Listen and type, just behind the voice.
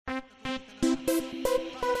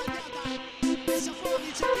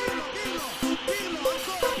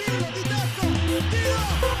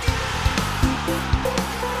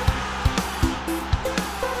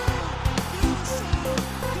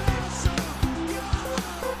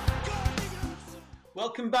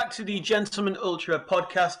Welcome back to the Gentleman Ultra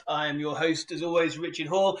podcast. I am your host, as always, Richard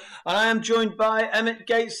Hall, and I am joined by Emmet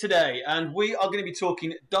Gates today. And we are going to be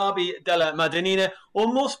talking Derby della Madonnina,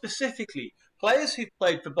 or more specifically, players who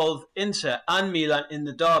played for both Inter and Milan in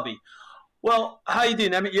the derby. Well, how you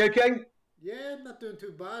doing, Emmet? You okay? Yeah, not doing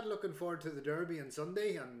too bad. Looking forward to the derby on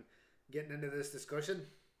Sunday and getting into this discussion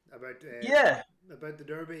about the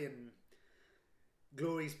derby and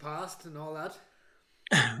glories past and all that.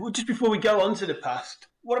 Well, just before we go on to the past,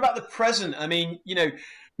 what about the present? I mean,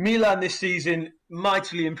 Milan this season,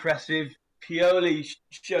 mightily impressive. Pioli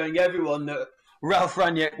showing everyone that Ralph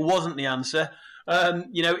Rangnick wasn't the answer.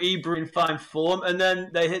 Ibra in fine form, and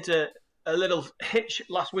then they hit a little hitch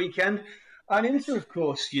last weekend. And Inter, of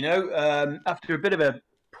course, after a bit of a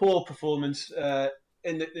poor performance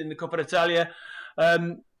in the Coppa d'Italia,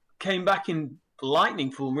 came back in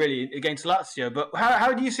lightning form, really, against Lazio. But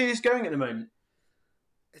how do you see this going at the moment?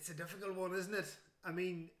 It's a difficult one, isn't it? I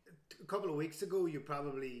mean, a couple of weeks ago, you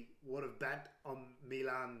probably would have bet on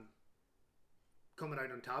Milan coming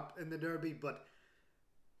out on top in the derby, but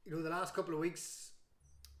the last couple of weeks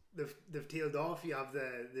they've tailed off. You have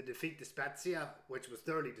the defeat to Spezia, which was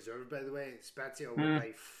thoroughly deserved, by the way. Spezia were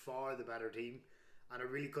by far the better team, and it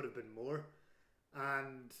really could have been more.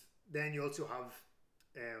 And then you also have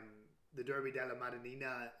the Derby della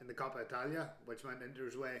Madonnina in the Coppa Italia, which went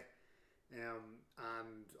Inter's way.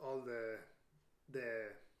 And all the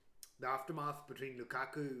aftermath between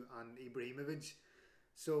Lukaku and Ibrahimovic.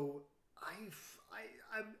 So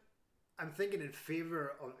I'm thinking in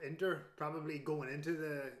favour of Inter probably going into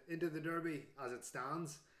the derby as it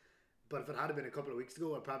stands. But if it had been a couple of weeks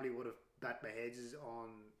ago, I probably would have bet my hedges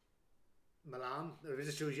on Milan. It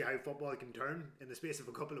just shows you how football can turn in the space of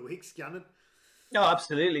a couple of weeks, can it? No,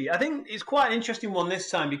 absolutely. I think it's quite an interesting one this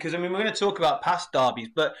time because, we're going to talk about past derbies,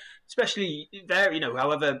 but especially there,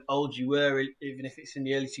 however old you were, even if it's in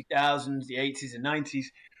the early 2000s, the 80s and 90s,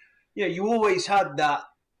 you always had that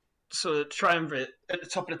sort of triumvirate at the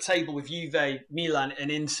top of the table with Juve, Milan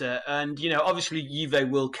and Inter. And, obviously Juve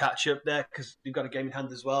will catch up there because they've got a game in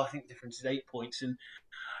hand as well. I think the difference is 8 points.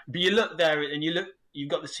 But you look there and you've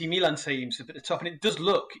got the two Milan teams up at the top, and it does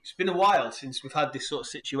look, it's been a while since we've had this sort of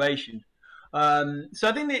situation. So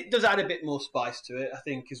I think it does add a bit more spice to it. I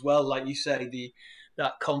think as well, like you say,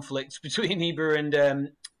 that conflict between Ibra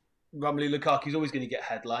and Romelu Lukaku is always going to get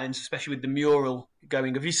headlines, especially with the mural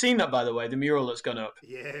going. Have you seen that, by the way? The mural that's gone up.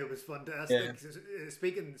 Yeah, it was fantastic. Yeah.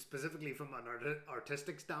 Speaking specifically from an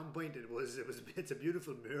artistic standpoint, it's a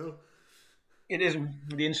beautiful mural. It is.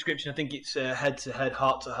 The inscription, I think it's head to head,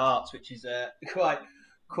 heart to heart, which is quite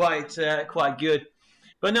good.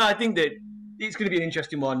 But no, I think that it's going to be an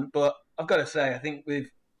interesting one. But I've got to say, I think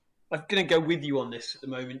I'm going to go with you on this at the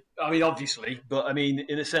moment. I mean, obviously, but I mean,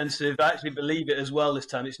 in the sense of I actually believe it as well this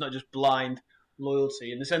time. It's not just blind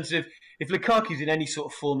loyalty. In the sense of if Lukaku's in any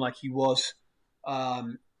sort of form like he was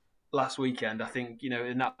last weekend, I think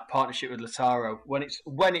in that partnership with Lautaro, when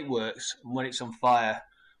it works and when it's on fire,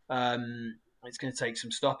 it's going to take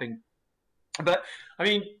some stopping. But I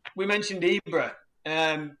mean, we mentioned Ibra.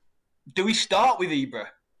 Do we start with Ibra?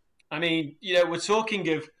 I mean, we're talking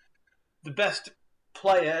of the best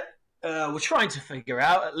player. We're trying to figure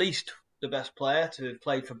out at least the best player to have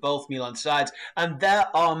played for both Milan sides, and there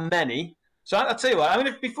are many. So I'll tell you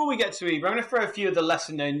what. Before we get to Ibra, I'm going to throw a few of the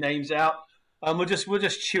lesser-known names out, and we'll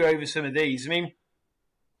just chew over some of these. I mean,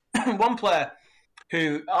 one player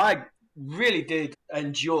who I really did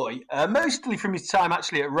enjoy, mostly from his time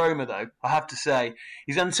actually at Roma, though I have to say,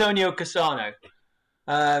 is Antonio Cassano.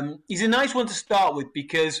 He's a nice one to start with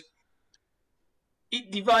because it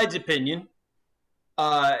divides opinion.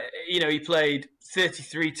 He played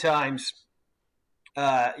 33 times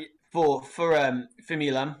for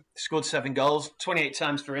Milan, scored 7 goals. 28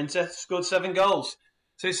 times for Inter, scored 7 goals.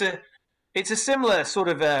 So it's a similar sort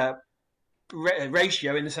of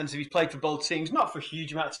ratio in the sense of he's played for both teams, not for a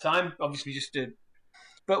huge amount of time, obviously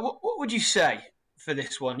But what would you say for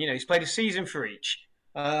this one? He's played a season for each.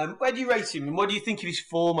 Where do you rate him, and what do you think of his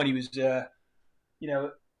form when he was, either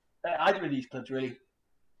of these clubs, really?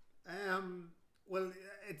 Well,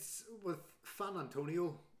 it's with Fan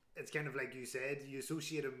Antonio. It's kind of like you said. You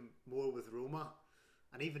associate him more with Roma,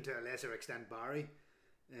 and even to a lesser extent Bari.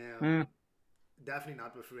 Definitely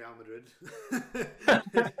not with Real Madrid.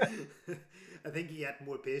 I think he had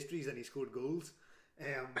more pastries than he scored goals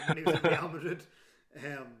when he was in Real Madrid.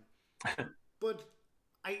 But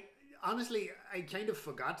I kind of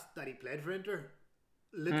forgot that he played for Inter,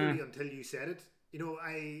 literally until you said it.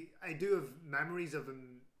 I do have memories of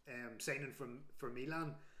him signing for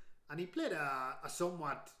Milan, and he played a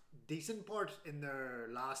somewhat decent part in their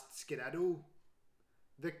last Scudetto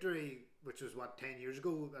victory which was what 10 years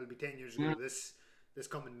ago. It'll be 10 years ago this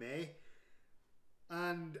coming May,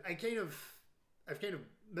 and I've kind of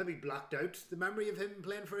maybe blocked out the memory of him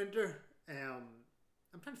playing for Inter.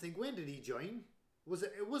 I'm trying to think, when did he join?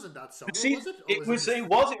 It wasn't that summer, was it?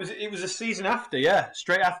 It was a season after, yeah.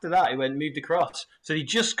 Straight after that, he moved across. So he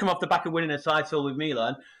just come off the back of winning a title with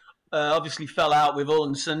Milan. Obviously fell out with all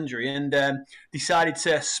and sundry, and decided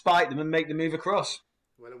to spite them and make the move across.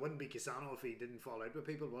 Well, it wouldn't be Cassano if he didn't fall out with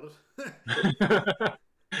people, would it?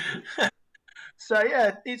 So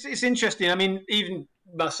yeah, it's interesting. I mean, even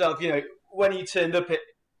myself, when he turned up at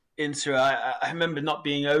Inter, I remember not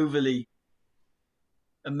being overly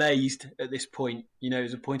amazed at this point. It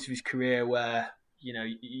was a point of his career where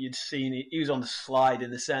you'd seen he was on the slide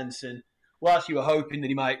in the sense, and whilst you were hoping that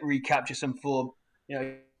he might recapture some form,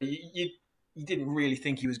 you didn't really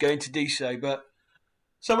think he was going to do so. But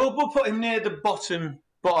so we'll put him near the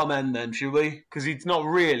bottom end then, shall we? Because he's not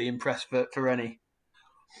really impressed for any.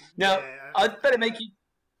 Now, I'd better make you.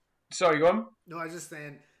 Sorry, go on. No, I was just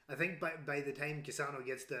saying. I think by the time Cassano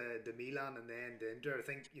gets the Milan and then the Inter, I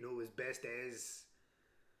think his best days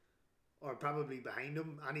are probably behind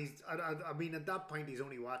him. And he's, I mean, at that point he's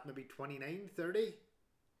only maybe 29, 30?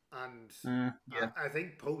 And I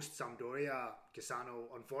think post Sampdoria,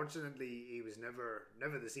 Cassano, unfortunately, he was never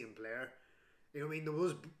the same player. I mean, there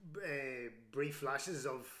was brief flashes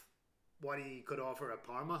of what he could offer at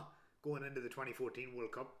Parma going into the 2014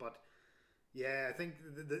 World Cup, but yeah, I think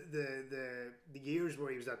the years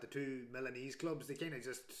where he was at the two Milanese clubs, they kind of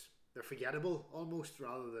they're forgettable almost,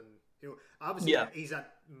 rather than obviously he's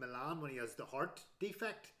at Milan when he has the heart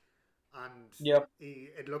defect, and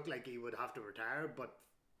it looked like he would have to retire, but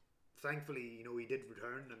thankfully he did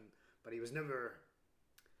return, but he was never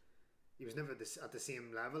at the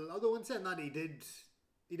same level. Although in saying that, he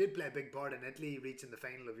did play a big part in Italy reaching the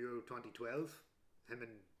final of Euro 2012. Him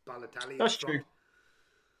and Balotelli. That's true.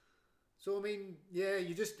 So I mean, yeah,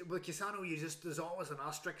 with Cassano, there's always an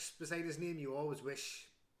asterisk beside his name. You always wish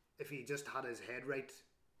if he just had his head right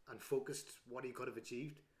and focused what he could have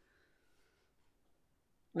achieved.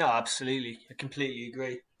 No, absolutely, I completely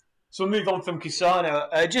agree. So we'll move on from Cassano.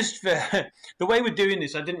 Just for the way we're doing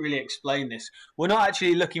this, I didn't really explain this. We're not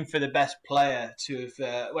actually looking for the best player to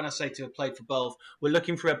have, when I say to have played for both, we're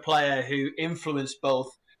looking for a player who influenced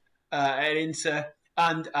both at Inter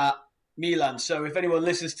and at Milan. So if anyone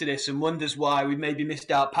listens to this and wonders why we maybe missed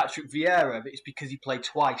out Patrick Vieira, it's because he played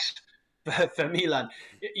twice for Milan.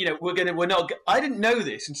 We're not. I didn't know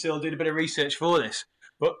this until I did a bit of research for this.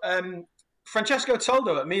 But Francesco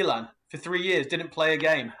Toldo at Milan for 3 years didn't play a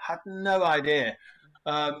game. Had no idea.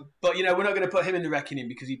 But we're not going to put him in the reckoning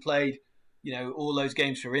because he played all those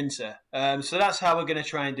games for Inter. So that's how we're going to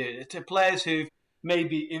try and do it. To players who've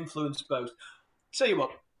maybe influenced both. Tell you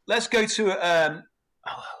what, let's go to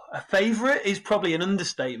a favourite is probably an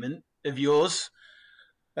understatement of yours,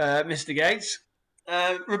 Mr. Gates.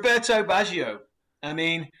 Roberto Baggio. I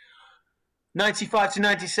mean, 95 to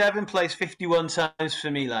 97 plays 51 times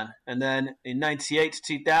for Milan, and then in 98 to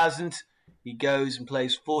 2000 he goes and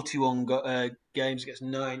plays 41 games, gets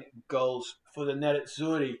 9 goals for the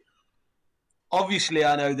Nerazzurri. Obviously,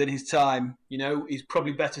 I know that his time, he's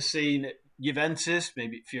probably better seen at Juventus,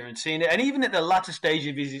 maybe at Fiorentina, and even at the latter stage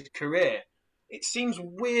of his career. It seems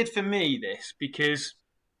weird for me, this, because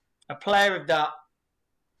a player of that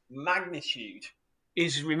magnitude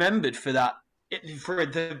is remembered for that,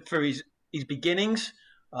 for his beginnings,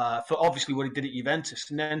 for obviously what he did at Juventus,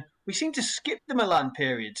 and then we seem to skip the Milan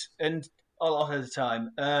periods and a lot of the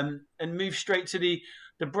time, and move straight to the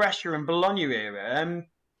Brescia and Bologna era.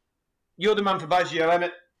 You're the man for Baggio,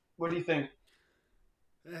 Emmett. What do you think?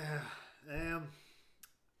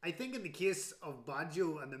 I think in the case of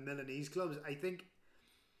Baggio and the Milanese clubs, I think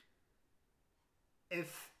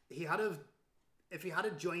if he had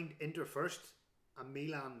joined Inter first and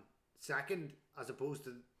Milan second, as opposed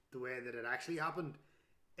to the way that it actually happened,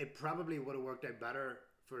 it probably would have worked out better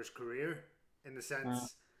for his career, in the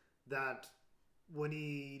sense that when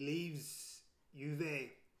he leaves Juve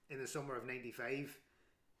in the summer of 95,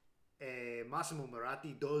 Massimo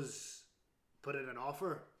Moratti does put in an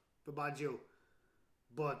offer for Baggio,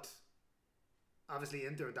 but obviously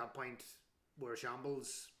Inter at that point were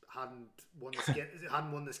shambles, hadn't won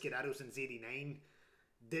the Scudetto since '89,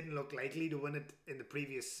 didn't look likely to win it in the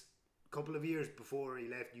previous couple of years before he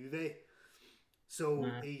left Juve. So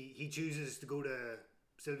he chooses to go to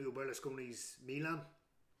Silvio Berlusconi's Milan.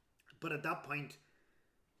 But at that point,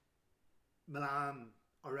 Milan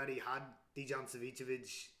already had Dejan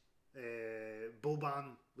Savicevic,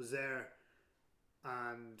 Boban was there,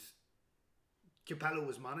 and Capello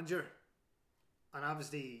was manager. And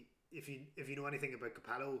obviously, if you know anything about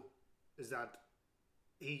Capello, is that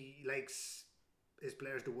he likes his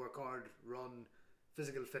players to work hard, run.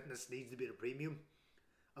 Physical fitness needs to be at a premium.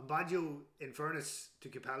 And Baggio, in fairness to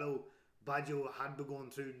Capello, Baggio had been going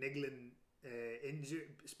through niggling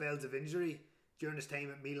spells of injury during his time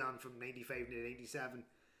at Milan from 95 to 97.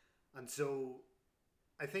 And so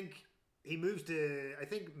I think he moves to, I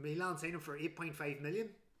think Milan signed him for 8.5 million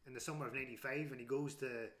in the summer of 95, and he goes to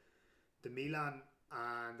Milan.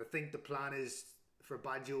 And I think the plan is for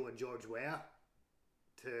Baggio and George Weah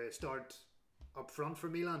to start up front for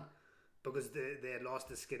Milan, because they had lost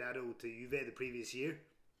the Scudetto to Juve the previous year.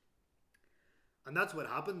 And that's what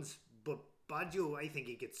happens. But Baggio, I think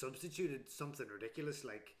he gets substituted something ridiculous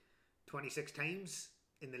like 26 times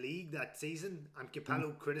in the league that season. And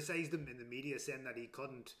Capello criticised him in the media, saying that he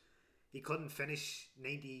couldn't finish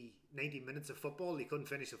 90 minutes of football. He couldn't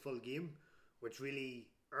finish a full game, which really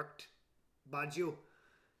irked Baggio.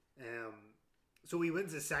 So he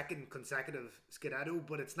wins his second consecutive Scudetto,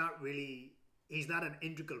 but it's not really, he's not an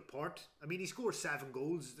integral part. I mean, he scores 7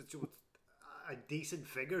 goals. It's a decent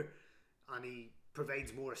figure, and he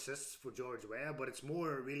provides more assists for George Weah, but it's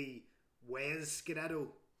more really Weah's Scudetto.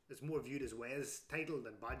 It's more viewed as Weah's title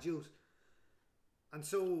than Baggio's. And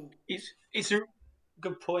so it's a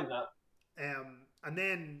good point, that. And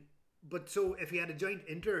then, but so if he had a joint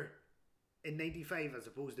Inter in 95 as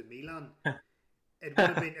opposed to Milan, it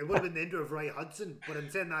would have been the Inter of Roy Hodgson. But in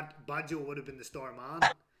saying that, Baggio would have been the star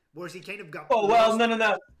man. Whereas he kind of got. Oh well,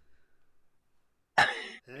 no.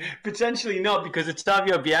 Potentially not, because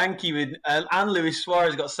Ottavio Bianchi and Luis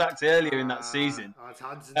Suarez got sacked earlier in that season.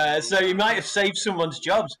 So he might have saved someone's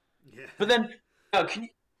jobs. Yeah. But then, can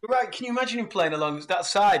you imagine him playing along that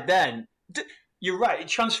side then? You're right, it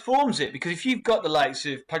transforms it, because if you've got the likes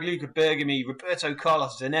of Pagliuca Bergami, Roberto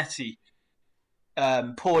Carlos, Zanetti,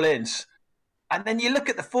 Paul Ince, and then you look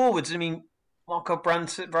at the forwards, I mean, Marco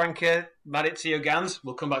Branca, Maurizio Gans,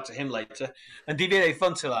 we'll come back to him later, and Divide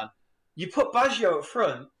Fontelan. You put Baggio up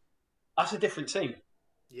front, that's a different team.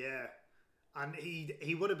 Yeah, and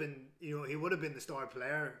he would have been, he would have been the star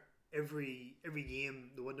player every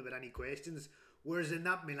game. There wouldn't have been any questions. Whereas in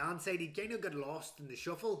that Milan side, he kind of got lost in the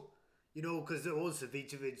shuffle, because there was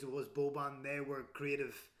Savicevic, there was Boban. They were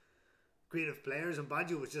creative players, and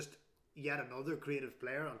Baggio was just yet another creative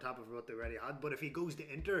player on top of what they already had. But if he goes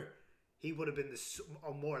to Inter, he would have been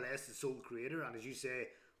more or less the sole creator. And as you say,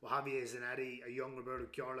 Javier Zanetti, a young Roberto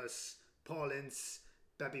Carlos, Paul Ince,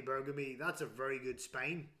 Beppe Bergami, that's a very good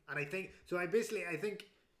spine. And I think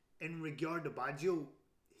in regard to Baggio,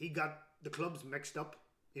 he got the clubs mixed up.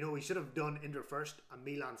 He should have done Inter first and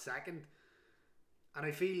Milan second. And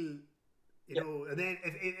I feel, and then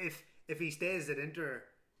if he stays at Inter,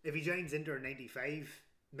 if he joins Inter in 95,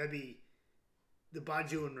 maybe the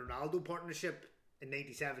Baggio and Ronaldo partnership in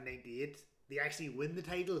 97, 98, they actually win the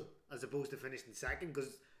title as opposed to finishing second,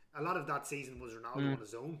 because a lot of that season was Ronaldo on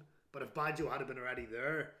his own. But if Baggio had been already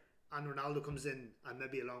there and Ronaldo comes in, and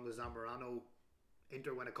maybe along with Zamorano,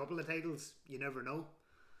 Inter win a couple of titles, you never know.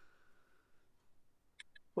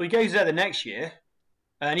 Well, he goes there the next year,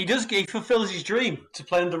 and he fulfills his dream to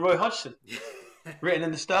play under Roy Hodgson, written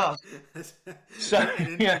in the stars. So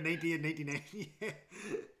yeah, 90 and 1990.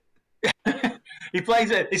 He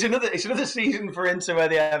plays it. It's another season for Inter where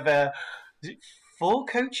they have is it 4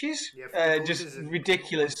 coaches? Yeah, just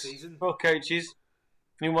ridiculous. 4 coaches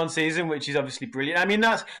in one season, which is obviously brilliant. I mean,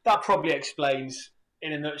 that probably explains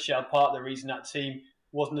in a nutshell part of the reason that team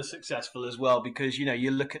wasn't as successful as well, because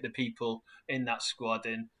you look at the people in that squad,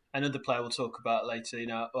 and another player we'll talk about later.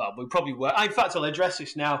 Well, we probably were. In fact, I'll address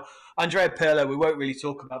this now. Andrea Pirlo, we won't really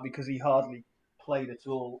talk about because he hardly played at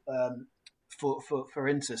all for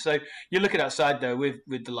Inter. So you look at that side though, with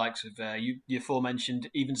the likes of you aforementioned,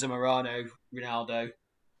 even Zamorano, Ronaldo,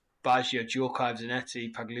 Baggio, Djorkaeff,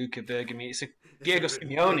 Zanetti, Pagliuca, Bergami. Diego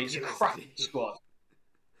Simeone. It's a crap squad.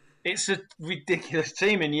 It's a ridiculous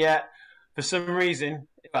team, and yet for some reason,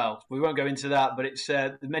 well, we won't go into that, but it's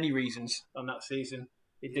many reasons on that season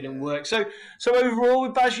it didn't work. So overall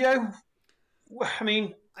with Baggio, I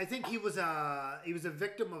mean, I think he was a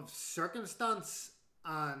victim of circumstance,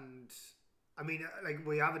 and I mean, like,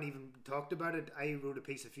 we haven't even talked about it. I wrote a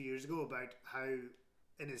piece a few years ago about how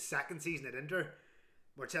in his second season at Inter,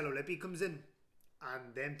 Marcello Lippi comes in,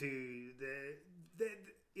 and them two,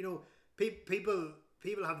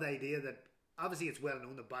 people have the idea that obviously it's well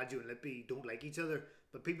known that Baggio and Lippi don't like each other,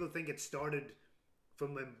 but people think it started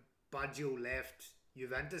from when Baggio left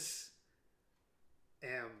Juventus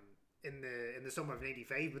in the summer of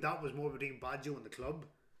 '95, but that was more between Baggio and the club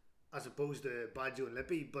as opposed to Baggio and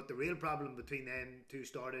Lippi. But the real problem between them two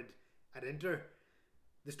started at Inter,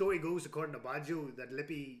 The story goes, according to Baggio, that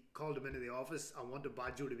Lippi called him into the office and wanted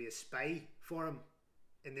Baggio to be a spy for him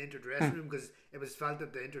in the interdressing room, because it was felt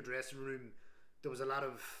that the interdressing room there was a lot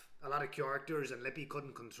of characters and Lippi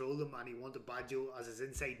couldn't control them, and he wanted Baggio as his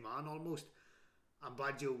inside man almost. And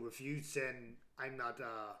Baggio refused, saying, I'm not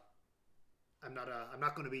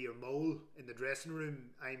going to be your mole in the dressing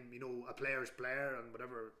room. I'm, a player's player, and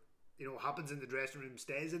whatever, happens in the dressing room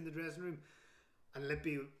stays in the dressing room. And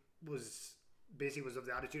Lippi was of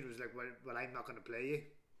the attitude, was like, well, I'm not going to play you.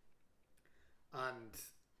 And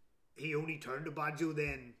he only turned to Baggio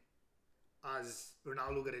then as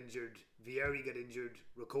Ronaldo got injured, Vieri got injured,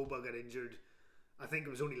 Recoba got injured. I think it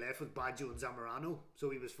was only left with Baggio and Zamorano, so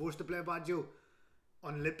he was forced to play Baggio.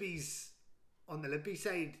 On the Lippi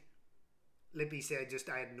side, Lippi said just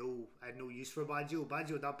I had no use for Baggio.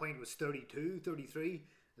 Baggio at that point was 32, 33.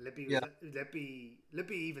 Lippi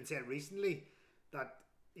even said recently that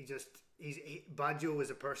Baggio is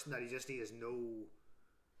a person that he has no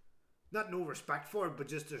respect for, but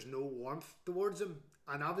just there's no warmth towards him.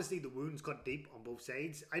 And obviously the wounds cut deep on both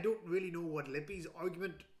sides. I don't really know what Lippi's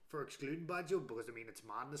argument for excluding Baggio, because it's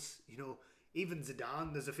madness. Even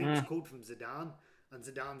Zidane, there's a famous quote from Zidane, and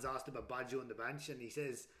Zidane's asked about Baggio on the bench, and he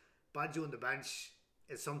says Baggio on the bench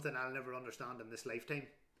is something I'll never understand in this lifetime.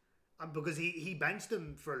 And because he benched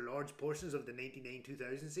him for large portions of the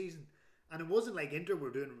 99-2000 season, and it wasn't like Inter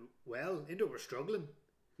were doing well. Inter were struggling.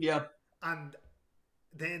 Yeah. And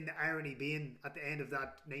then the irony being, at the end of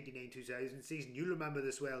that 99-2000 season, you'll remember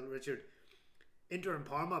this well, Richard, Inter and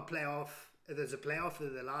Parma there's a playoff for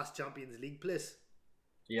the last Champions League place.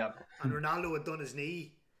 Yeah. And Ronaldo had done his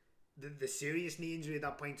knee, the serious knee injury at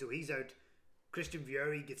that point, so he's out. Christian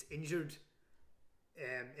Vieri gets injured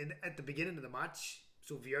at the beginning of the match,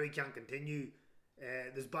 so Vieri can't continue.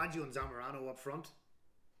 There's Baggio and Zamorano up front,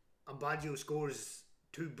 and Baggio scores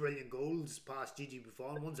 2 brilliant goals past Gigi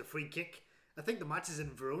Buffon. One's a free kick. I think the match is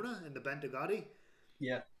in Verona in the Bentagati.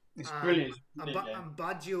 Yeah, it's brilliant. And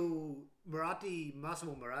Baggio,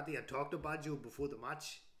 Massimo Moratti had talked to Baggio before the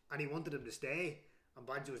match, and he wanted him to stay. And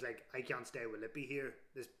Baggio was like, I can't stay with Lippi here.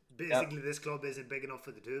 This club isn't big enough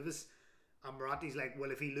for the two of us. And Moratti's like,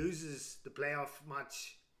 well, if he loses the playoff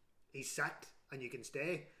match, he's sacked and you can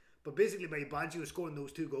stay. But basically by Baggio scoring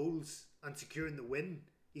those 2 goals and securing the win,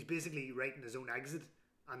 he's basically writing his own exit.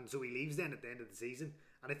 And so he leaves then at the end of the season.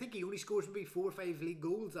 And I think he only scores maybe 4 or 5 league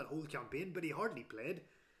goals that whole campaign, but he hardly played.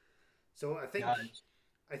 So I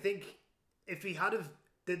think if he had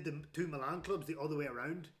did the 2 Milan clubs the other way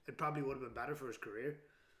around, it probably would have been better for his career.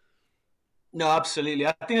 No, absolutely.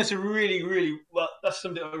 I think that's a really, really well. That's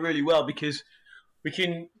summed it up really well, because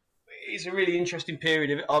it's a really interesting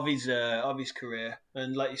period of his career,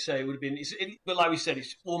 and like you say, it would have been. But like we said,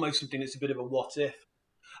 it's almost something that's a bit of a what if.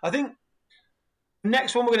 I think.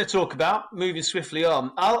 Next one we're going to talk about, moving swiftly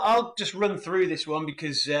on. I'll just run through this one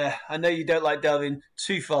because I know you don't like delving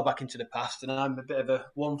too far back into the past, and I'm a bit of a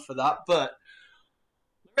one for that. But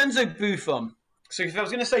Lorenzo Buffon. So if I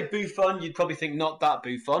was going to say Buffon, you'd probably think not that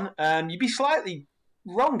Buffon. You'd be slightly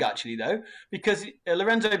wrong, actually, though, because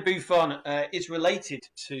Lorenzo Buffon is related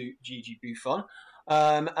to Gigi Buffon.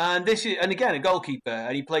 And again, a goalkeeper.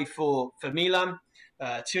 And he played for Milan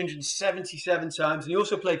 277 times, and he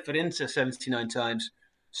also played for Inter 79 times.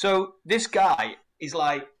 So this guy is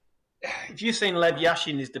like, if you're saying Lev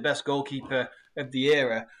Yashin is the best goalkeeper of the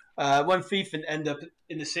era, when FIFA end up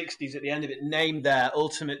in the 60s at the end of it, named their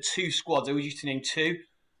ultimate 2 squads, they always used to name 2.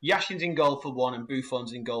 Yashin's in goal for one and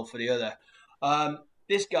Buffon's in goal for the other.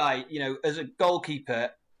 This guy, as a goalkeeper,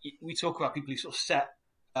 we talk about people who sort of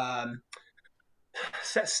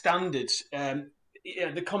set standards.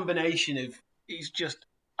 The combination of he's just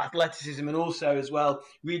athleticism and also as well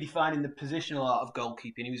redefining the positional art of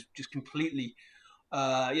goalkeeping. He was just completely,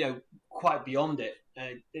 quite beyond it.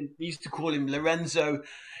 We used to call him Lorenzo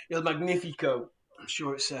Il Magnifico. I'm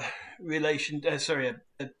sure it's a relation.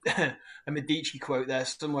 A Medici quote there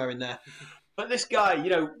somewhere in there. But this guy,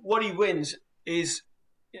 what he wins is,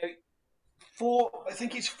 four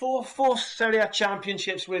Serie A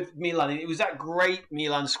championships with Milan. It was that great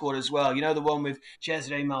Milan squad as well. The one with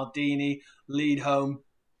Cesare Maldini, Liedholm,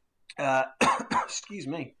 excuse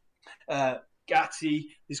me,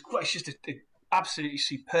 Gatti. It's just an absolutely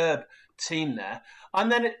superb team there.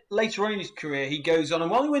 And then later on in his career, he goes on and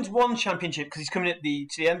while he wins one championship, because he's coming to the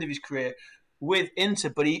end of his career with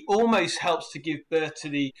Inter, but he almost helps to give birth to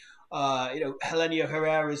the Helenio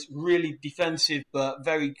Herrera's really defensive but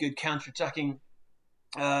very good counter-attacking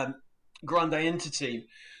Grande Inter team.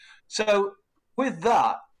 So with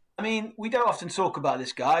that, I mean, we don't often talk about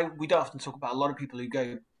this guy. We don't often talk about a lot of people who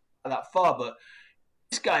go that far, but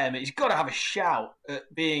this guy, Emmett, he's got to have a shout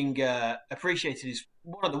at being appreciated as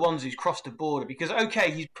one of the ones who's crossed the border. Because,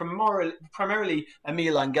 okay, he's primarily a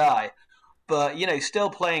Milan guy, but, still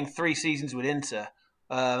playing 3 seasons with Inter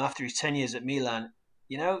after his 10 years at Milan,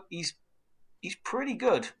 he's pretty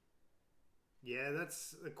good. Yeah,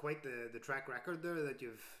 that's quite the track record there that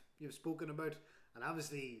you've spoken about, and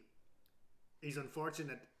obviously he's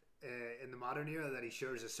unfortunate in the modern era that he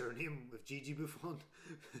shares a surname with Gigi Buffon.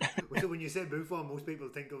 So when you say Buffon, most people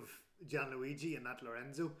think of Gianluigi and not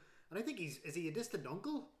Lorenzo. And I think is he a distant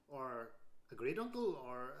uncle or a great uncle,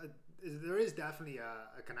 or there is definitely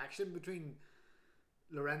a connection between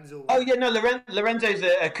Lorenzo. Oh yeah, no, Lorenzo's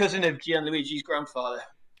a cousin of Gianluigi's grandfather,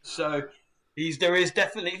 so there is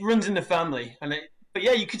definitely, it runs in the family, but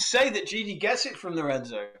yeah, you could say that Gigi gets it from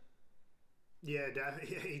Lorenzo. Yeah,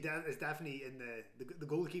 he is definitely in the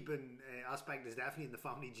goalkeeping aspect is definitely in the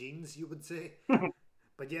family genes, you would say.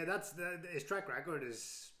 But yeah, that's his track record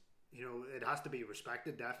is, it has to be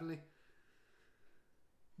respected, definitely.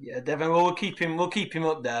 Yeah, definitely. Well, we'll keep him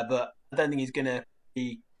up there, but I don't think he's gonna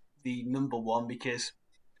be the number one because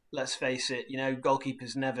let's face it,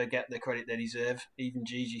 goalkeepers never get the credit they deserve, even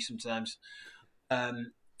Gigi sometimes.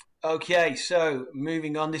 Okay, so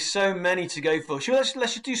moving on. There's so many to go for. Let's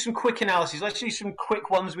just do some quick analysis. Let's do some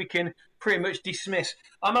quick ones we can pretty much dismiss.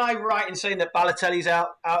 Am I right in saying that Balotelli's out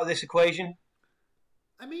of this equation?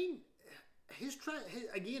 I mean, his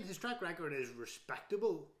track record is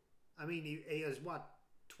respectable. I mean, he has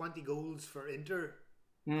 20 goals for Inter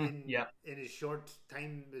in his short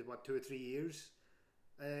time, 2 or 3 years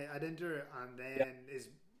at Inter, and then his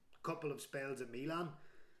couple of spells at Milan.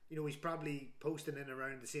 He's probably posting in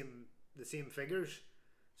around the same figures.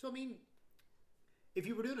 So I mean, if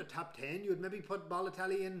you were doing a top 10, you would maybe put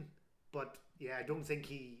Balotelli in. But yeah, I don't think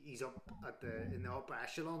he's up in the upper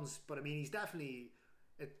echelons. But I mean, he's definitely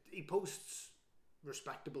he posts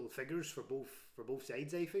respectable figures for both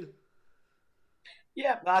sides, I feel.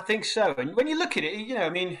 Yeah, I think so. And when you look at it, I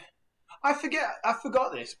mean, I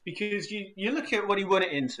forgot this because you look at what he won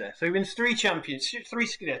at Inter. So he wins 3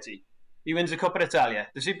 Scudetti. He wins the Coppa Italia,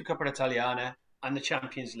 the Supercoppa Italiana, and the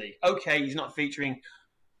Champions League. Okay, he's not featuring.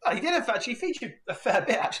 Well, he did actually feature a fair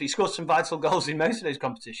bit. Actually, he scored some vital goals in most of those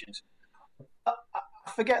competitions. I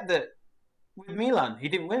forget that with Milan, he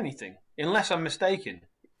didn't win anything, unless I'm mistaken.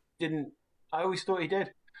 Didn't. I always thought he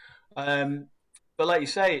did. But like you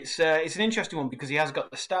say, it's an interesting one because he has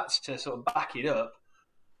got the stats to sort of back it up.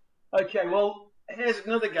 Okay, well, here's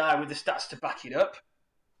another guy with the stats to back it up.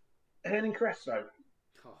 Hernan Crespo.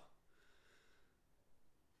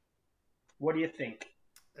 What do you think?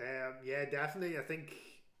 Yeah, definitely. I think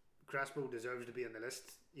Crespo deserves to be on the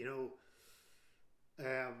list.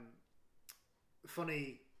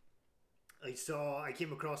 Funny, I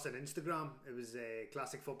came across on Instagram. It was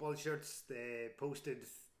Classic Football Shirts. They posted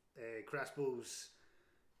Crespo's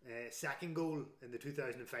second goal in the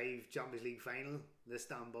 2005 Champions League final, the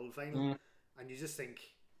Istanbul final, and you just think,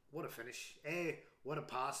 what a finish! A, what a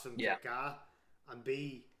pass from Kaká, and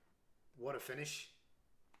B, what a finish.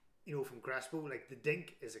 From Crespo, like the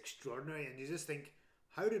dink is extraordinary, and you just think,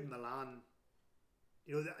 how did Milan?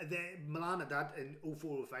 Milan at that in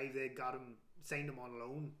 04-05, they signed him on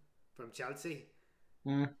loan from Chelsea,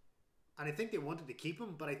 and I think they wanted to keep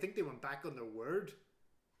him, but I think they went back on their word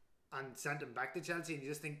and sent him back to Chelsea, and you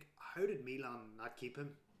just think, how did Milan not keep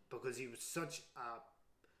him? Because he was such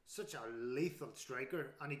a lethal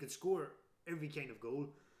striker, and he could score every kind of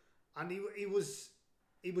goal, and he was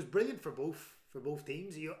brilliant for both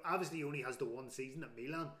teams. He obviously only has the one season at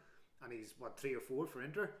Milan, and he's 3 or 4 for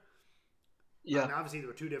Inter. Yeah, and obviously there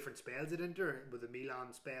were 2 different spells at Inter with the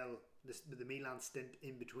Milan stint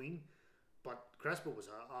in between. But Crespo was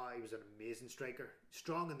an amazing striker,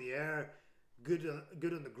 strong in the air, good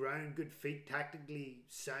on the ground, good feet, tactically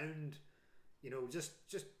sound. Just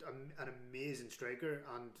an amazing striker,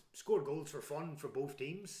 and scored goals for fun for both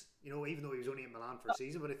teams. Even though he was only at Milan for a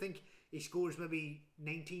season, but I think he scores maybe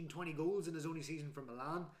 19, 20 goals in his only season for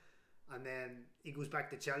Milan, and then he goes back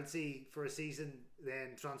to Chelsea for a season,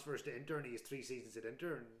 then transfers to Inter, and he has 3 seasons at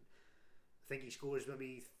Inter, and I think he scores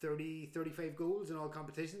maybe 30, 35 goals in all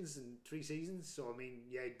competitions in 3 seasons. So I mean,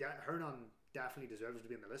 yeah, Hernan definitely deserves to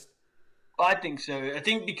be on the list. I think so. I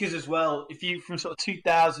think because as well, if you from sort of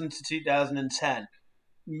 2000 to 2010,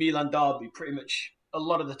 Milan derby pretty much a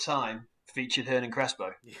lot of the time featured Hernan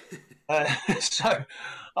Crespo. So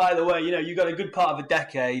either way, you got a good part of a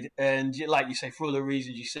decade, and like you say, for all the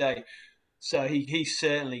reasons you say, so he's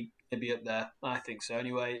certainly going to be up there. I think so.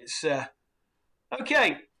 Anyway, it's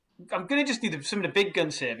okay. I'm going to just do some of the big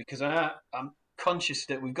guns here because I'm conscious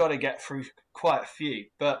that we've got to get through quite a few.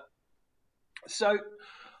 But so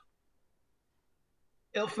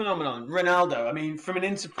Il phenomenon, Ronaldo. I mean, from an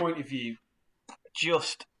Inter point of view,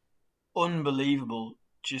 just unbelievable.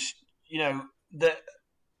 Just the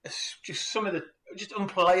just some of the just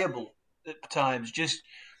unplayable at times. Just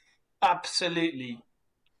absolutely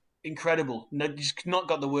incredible. No, just not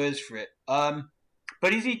got the words for it.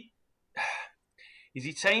 But is he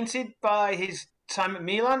tainted by his time at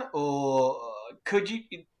Milan, or could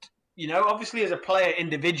obviously as a player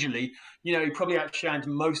individually, he probably outshined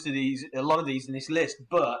a lot of these in this list.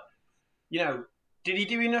 But did he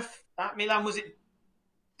do enough at Milan? Was it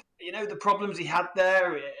the problems he had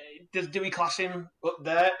there? Do we class him up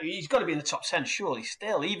there? He's got to be in the top 10, surely.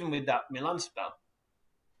 Still, even with that Milan spell.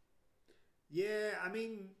 Yeah, I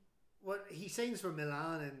mean, what he signs for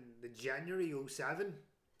Milan in the January '07,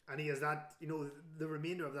 and he has that, the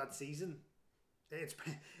remainder of that season. It's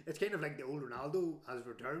kind of like the old Ronaldo has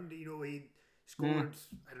returned. He scored,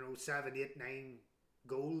 I don't know, 7, 8, 9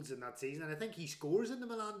 goals in that season, and I think he scores in the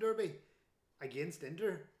Milan derby against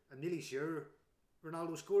Inter. I'm nearly sure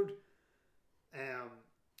Ronaldo scored.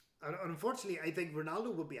 And unfortunately, I think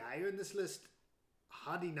Ronaldo would be higher in this list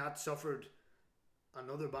had he not suffered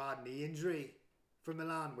another bad knee injury for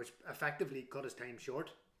Milan, which effectively cut his time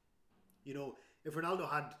short. If Ronaldo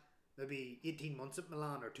had maybe 18 months at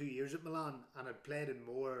Milan or 2 years at Milan and had played in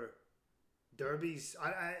more derbies,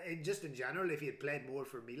 just in general, if he had played more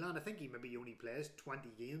for Milan, I think he maybe only plays 20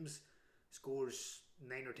 games, scores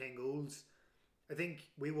 9 or 10 goals. I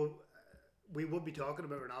think we would be talking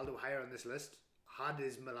about Ronaldo higher on this list had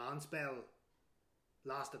his Milan spell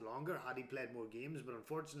lasted longer, had he played more games. But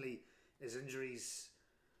unfortunately, his injuries,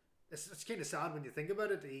 it's kind of sad when you think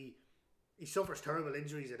about it. He suffers terrible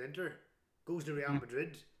injuries at Inter, goes to Real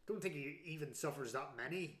Madrid. Don't think he even suffers that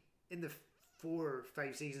many in the 4 or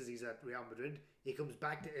 5 seasons he's at Real Madrid. He comes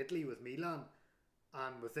back to Italy with Milan,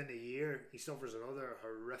 and within a year he suffers another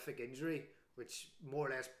horrific injury, which more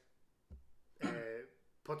or less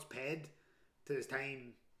puts paid to his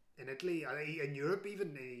time in Italy. In Europe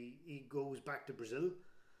even, he goes back to Brazil.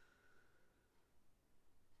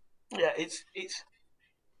 Yeah,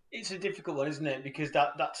 it's a difficult one, isn't it? Because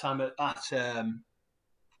that time at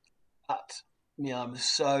Milan was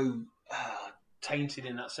so tainted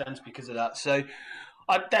in that sense because of that. So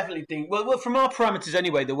I definitely think, well, from our parameters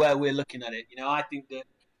anyway, the way we're looking at it, I think that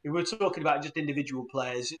if we're talking about just individual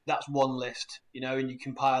players, that's one list, and you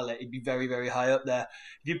compile it, it'd be very, very high up there.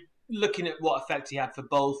 If you're looking at what effect he had for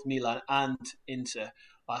both Milan and Inter,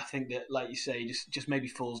 I think that, like you say, just maybe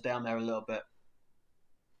falls down there a little bit.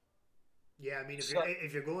 Yeah, I mean,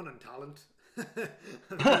 if you're going on talent,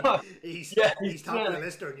 I mean, he's top of the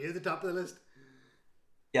list, or near the top of the list.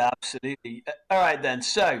 Yeah, absolutely. All right, then.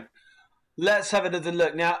 So let's have another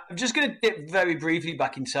look. Now, I'm just going to dip very briefly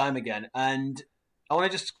back in time again, and I want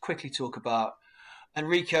to just quickly talk about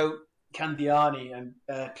Enrico Candiani, and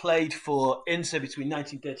played for Inter between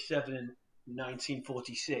 1937 and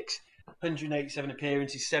 1946. 187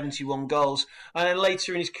 appearances, 71 goals. And then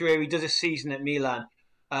later in his career, he does a season at Milan.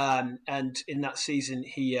 And in that season,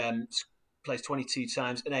 he plays 22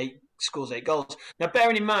 times and scores 8 goals. Now,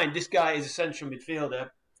 bearing in mind, this guy is a central midfielder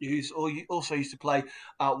who's also used to play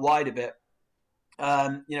out wide a bit.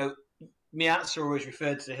 Miazza always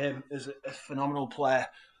referred to him as a phenomenal player.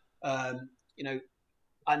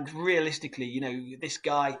 And realistically, this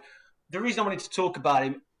guy, the reason I wanted to talk about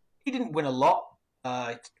him, he didn't win a lot.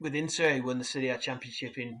 With Inter, he won the Serie A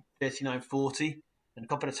Championship in 39-40 and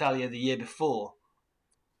Coppa Italia the year before.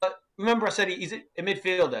 But remember I said he's a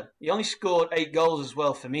midfielder. He only scored 8 goals as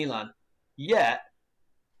well for Milan. Yet,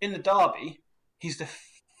 in the derby, he's the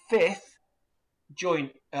 5th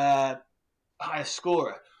joint highest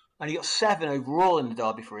scorer. And he got 7 overall in the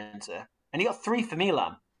derby for Inter. And he got 3 for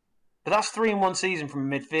Milan. But that's 3 in one season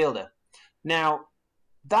from a midfielder. Now,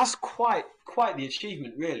 that's quite the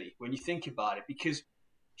achievement, really, when you think about it, because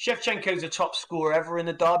Shevchenko's the top scorer ever in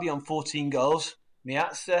the derby on 14 goals.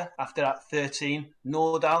 Miazza, after that, 13.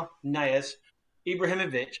 Nordal, Nayes,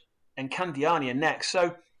 Ibrahimovic, and Candiani are next.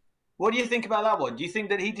 So, what do you think about that one? Do you think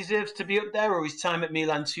that he deserves to be up there, or is time at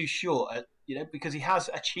Milan too short? Because he has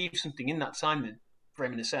achieved something in that time for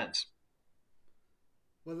him, in a sense.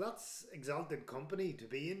 Well, that's exalted company to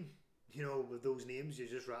be in, with those names you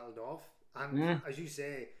just rattled off. And as you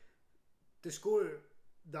say, to score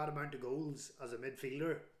that amount of goals as a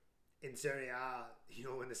midfielder in Serie A,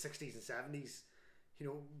 in the 60s and 70s,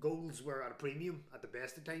 goals were at a premium at the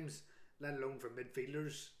best of times, let alone for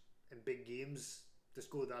midfielders in big games to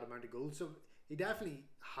score that amount of goals. So he definitely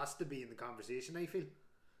has to be in the conversation, I feel.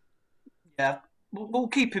 Yeah, we'll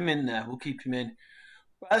keep him in there. We'll keep him in.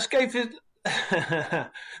 Let's go for...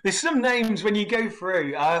 There's some names when you go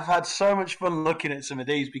through. I've had so much fun looking at some of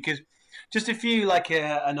these because Just a few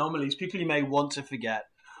anomalies, people you may want to forget.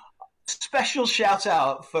 Special shout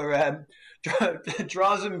out for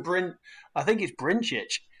Drazen Brin. I think it's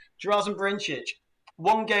Brincic. Drazen Brincic.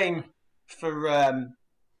 One game for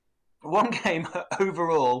one game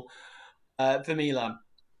overall for Milan.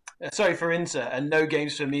 Sorry, for Inter, and no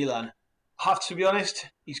games for Milan. I have to be honest,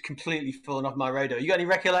 he's completely fallen off my radar. You got any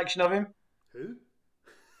recollection of him? Who?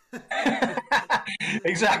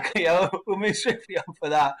 Exactly. We'll move swiftly on for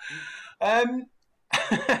that.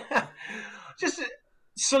 Just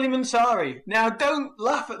Suleiman Sari. Now, don't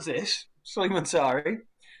laugh at this, Suleiman Sari,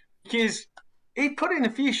 because he put in a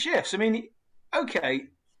few shifts. I mean, okay,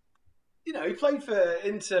 he played for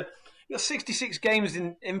Inter. He got 66 games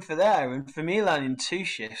in for there, and for Milan in 2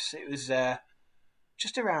 shifts. It was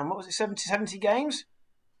just around, what was it, 70 games?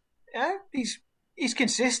 Yeah, he's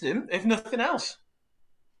consistent, if nothing else.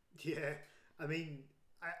 Yeah, I mean,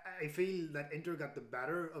 I feel that Inter got the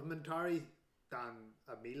better of Montari than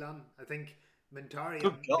Milan. I think Montari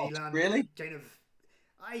and Milan really kind of.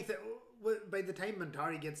 By the time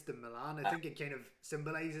Montari gets to Milan, I think it kind of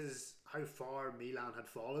symbolises how far Milan had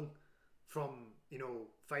fallen from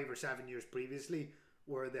 5 or 7 years previously,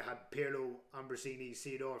 where they had Pirlo, Ambrosini,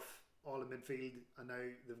 Seedorf all in midfield, and now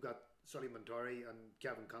they've got Sully Montari and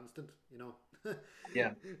Kevin Constant.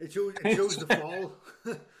 Yeah, it shows the fall.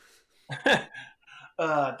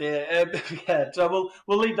 Oh dear. Yeah, so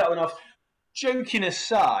we'll leave that one off. Joking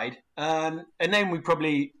aside, a name we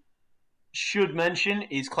probably should mention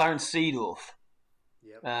is Clarence Seedorf.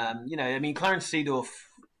 Yep. Clarence Seedorf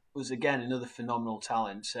was again another phenomenal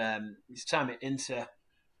talent. His time at Inter,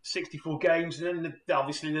 64 games, and then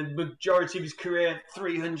obviously the majority of his career,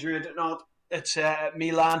 300 and odd at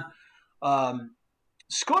Milan.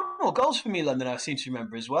 Scored more goals for Milan than I seem to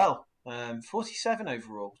remember as well. 47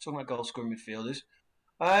 overall. Talking about goal scoring midfielders.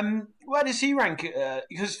 Where does he rank?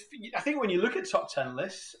 Because I think when you look at top 10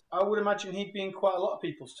 lists, I would imagine he'd be in quite a lot of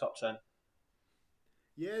people's top 10.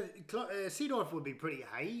 Yeah, Seedorf would be pretty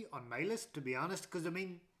high on my list, to be honest, because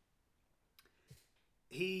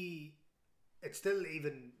it still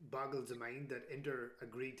even boggles the mind that Inter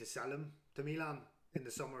agreed to sell him to Milan in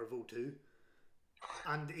the summer of 2002.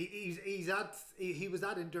 And he was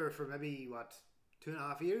at Inter for maybe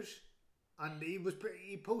 2.5 years, and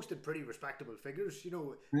he posted pretty respectable figures.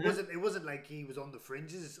 It wasn't like he was on the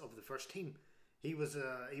fringes of the first team. He was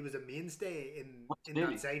a mainstay in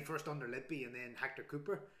that side, first under Lippi and then Hector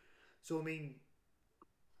Cooper. So I mean,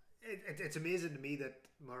 it's amazing to me that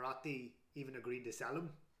Moratti even agreed to sell him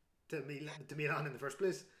to Milan in the first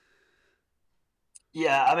place.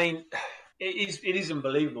 Yeah, I mean, it is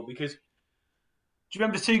unbelievable because. Do you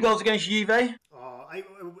remember the 2 goals against Juve?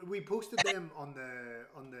 We posted them on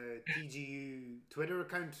the TGU Twitter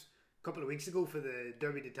account a couple of weeks ago for the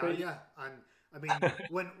Derby d'Italia, and I mean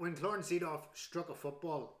when Clarence Seedorf struck a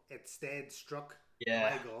football, it stayed struck.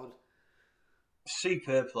 Yeah, my God,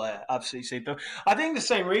 superb player, absolutely superb. I think the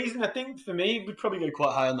same reason. I think for me, we'd probably go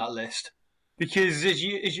quite high on that list because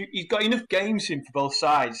he's got enough games in for both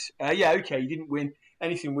sides. Yeah, okay, he didn't win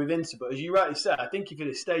anything with Inter, but as you rightly said, I think if it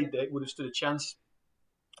had stayed there, it would have stood a chance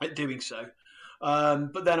at doing so.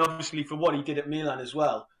 But then obviously for what he did at Milan as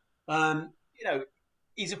well,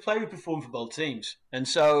 he's a player who performed for both teams. And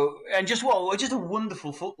just a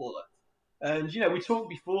wonderful footballer. And, we talked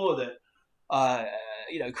before that,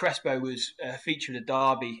 Crespo was featured at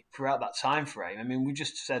Derby throughout that time frame. I mean, we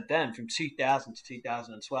just said then from 2000 to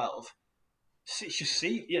 2012, it's just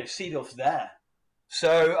Seedorf's there.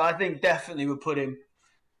 So I think definitely would put him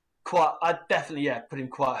quite high up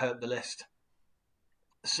the list.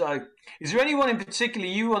 So, is there anyone in particular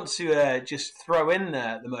you want to just throw in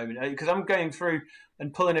there at the moment? Because I'm going through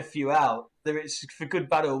and pulling a few out, whether it's for good,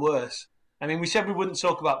 bad, or worse. I mean, we said we wouldn't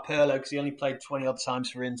talk about Pirlo because he only played 20 odd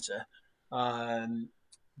times for Inter.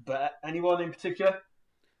 But anyone in particular?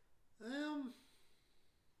 No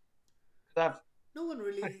one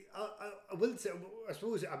really. I will say, I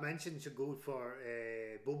suppose I mentioned should go for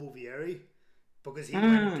Bobo Vieri because he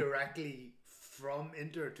went directly from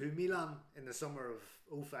Inter to Milan in the summer of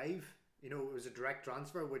 2005. It was a direct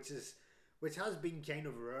transfer, which has been kind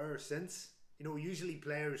of rare since. Usually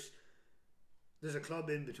players, there's a club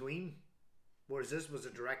in between, whereas this was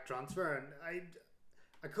a direct transfer. And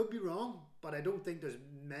I could be wrong, but I don't think there's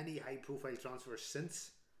many high-profile transfers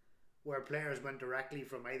since where players went directly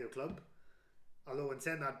from either club. Although in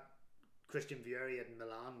saying that, Christian Vieri at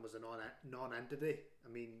Milan was a non-entity. I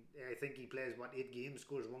mean, I think he plays 8 games,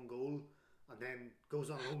 scores 1 goal, and then goes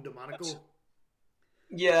on home to Monaco.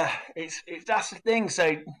 Yeah, it's that's the thing.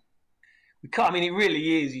 So we can't. I mean, it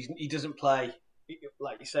really is. He doesn't play,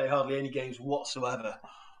 like you say, hardly any games whatsoever.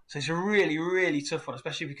 So it's a really, really tough one,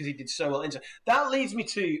 especially because he did so well at Inter. That leads me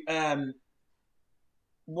to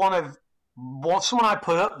someone I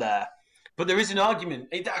put up there, but there is an argument.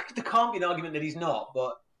 There can't be an argument that he's not.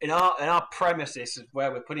 But in our premises of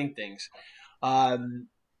where we're putting things,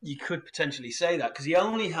 you could potentially say that because he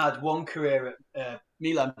only had one career at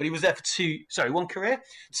Milan, but he was there for one career,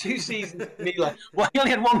 2 seasons at Milan. Well, he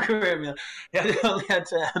only had one career at Milan. He only had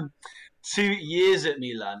 2 years at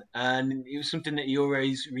Milan, and it was something that he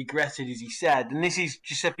always regretted, as he said. And this is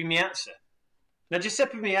Giuseppe Meazza. Now,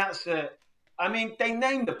 Giuseppe Meazza, I mean, they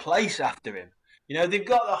named the place after him. They've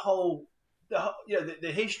got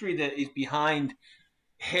the history that is behind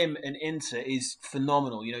him and Inter is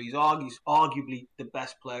phenomenal. He's arguably the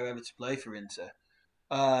best player ever to play for Inter.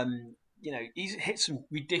 He's hit some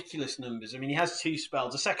ridiculous numbers. I mean, he has 2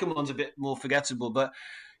 spells. The second one's a bit more forgettable, but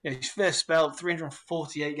his first spell,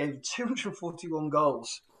 348 games, 241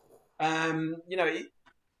 goals.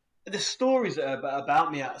 The stories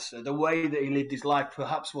about Meazza, the way that he lived his life,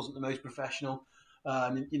 perhaps wasn't the most professional.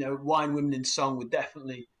 Wine, women, and song would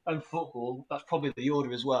definitely, and football. That's probably the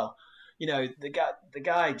order as well. The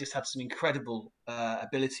guy just had some incredible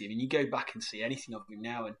ability. I mean, you go back and see anything of him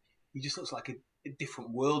now, and he just looks like a different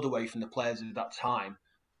world away from the players of that time.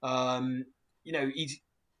 He's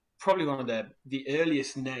probably one of the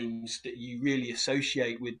earliest names that you really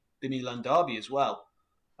associate with the Milan derby as well.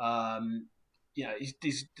 The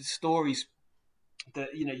stories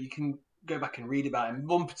that you can go back and read about him.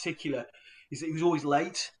 One particular is that he was always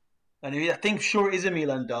late, and I think it is a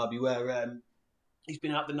Milan derby where he's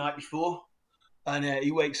been out the night before, and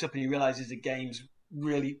he wakes up and he realizes the game's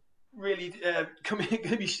really, really going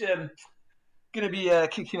to be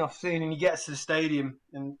kicking off soon, and he gets to the stadium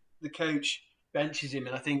and the coach benches him,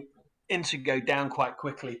 and I think Inter go down quite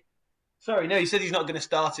quickly. Sorry, no, he said he's not going to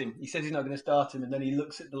start him. And then he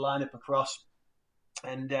looks at the lineup across,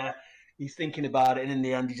 and he's thinking about it, and in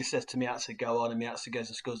the end, he just says to Meazza, "Go on," and Meazza goes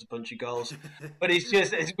and scores a bunch of goals. But it's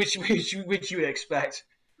just which you would expect.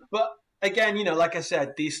 But again, like I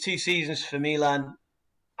said, these 2 seasons for Milan.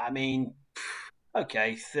 I mean,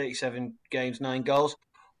 okay, 37 games, 9 goals,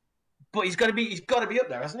 but he's got to be up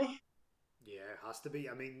there, hasn't he? Yeah, it has to be.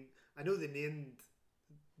 I mean, I know they named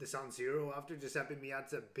the San Siro after Giuseppe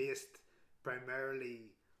Meazza, based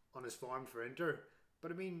primarily on his form for Inter.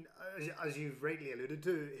 But I mean, as you've rightly alluded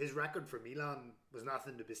to, his record for Milan was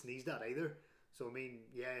nothing to be sneezed at either. So I mean,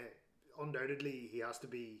 yeah, undoubtedly he has to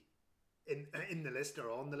be in the list or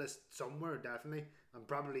on the list somewhere, definitely, and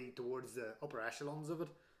probably towards the upper echelons of it.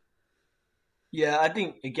 Yeah, I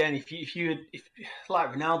think again, if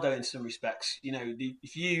like Ronaldo in some respects,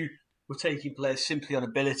 if you were taking players simply on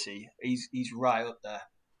ability, he's right up there.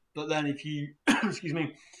 But then if you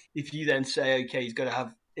if you then say, okay, he's got to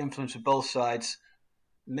have influence with both sides,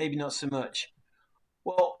 maybe not so much.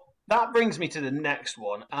 Well, that brings me to the next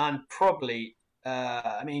one, and probably,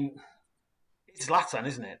 it's Zlatan,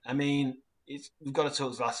 isn't it? I mean, we've got to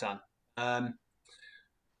talk Zlatan.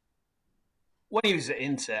 When he was at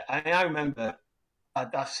Inter, I remember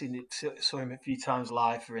I've saw him a few times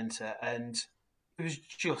live for Inter, and it was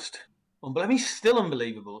just unbelievable. He's still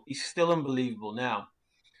unbelievable. He's still unbelievable now.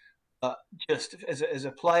 But just as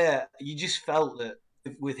a player, you just felt that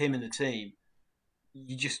with him in the team,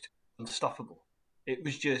 you just unstoppable. It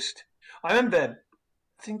was just. I remember.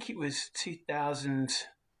 I think it was 2000.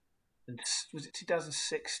 Was it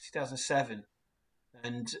 2006, 2007?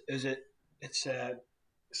 And it was it's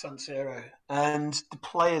San Siro, and the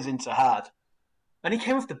players Inter had, and he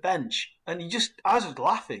came off the bench, and I was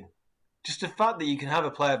laughing, just the fact that you can have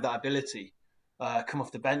a player of that ability come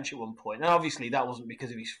off the bench at one point. And obviously that wasn't because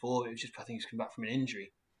of his form; it was just I think he's come back from an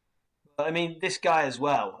injury. But I mean, this guy as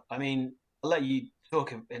well. I mean, I'll let you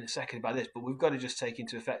talk in a second about this, but we've got to just take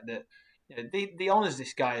into effect that the honours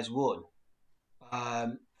this guy has won,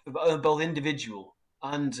 both individual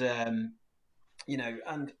and and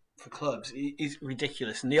for clubs, is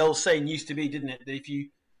ridiculous. And the old saying used to be, didn't it, that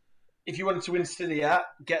if you wanted to win Serie A,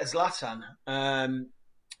 get a Zlatan.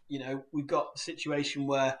 We've got a situation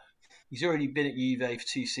where he's already been at Juve for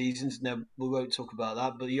 2 seasons. No, we won't talk about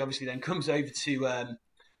that. But he obviously then comes over to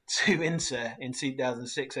Inter in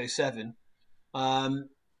 2006-07. And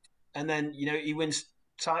then, he wins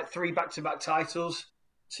 3 back-to-back titles,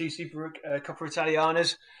 2 Super Coppa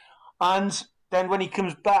Italianas. And then when he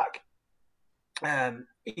comes back,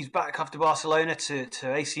 he's back after Barcelona to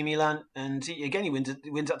AC Milan, and he wins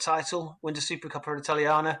that title, wins a Super Coppa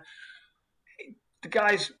Italiana. The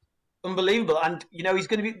guy's unbelievable, and he's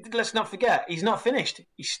going to be. Let's not forget, he's not finished.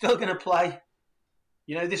 He's still going to play,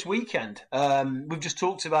 this weekend. We've just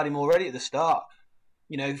talked about him already at the start.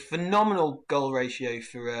 Phenomenal goal ratio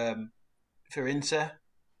for Inter.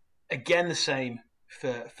 again, the same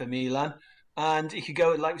for Milan. And he could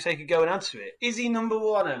go, like we say, he could go and add to it. Is he number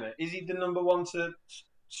one, Emma? Is he the number one to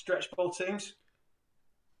stretch both teams?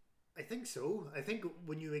 I think so. I think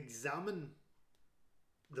when you examine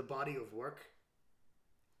the body of work,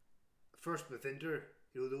 first with Inter,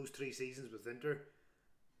 those 3 seasons with Inter,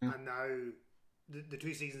 and now the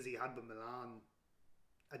 2 seasons he had with Milan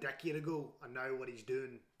a decade ago, and now what he's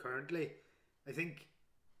doing currently, I think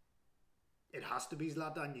it has to be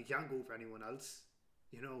Zlatan. You can't go for anyone else.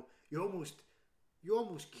 You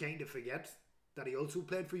almost kind of forget that he also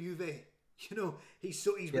played for Juve.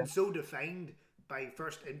 He's been so defined by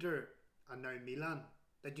first Inter and now Milan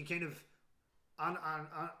that you kind of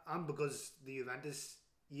and because the Juventus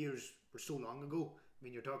years were so long ago. I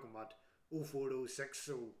mean, you're talking about 04 to 06,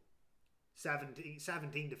 so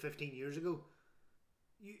 17 to 15 years ago.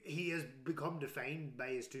 He has become defined by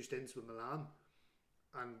his 2 stints with Milan,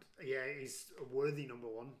 and yeah, he's a worthy number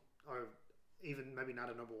one, or even maybe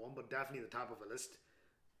not a number one, but definitely the top of a list.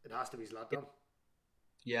 It has to be Zlatan.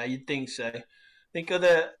 Yeah, you'd think so. I think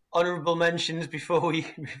other honourable mentions before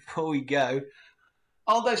we go.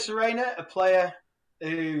 Aldo Serena, a player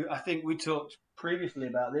who I think we talked previously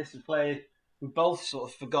about this, a player we both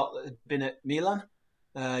sort of forgot that had been at Milan.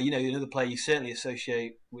 Another player you certainly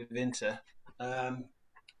associate with Inter.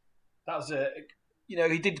 That was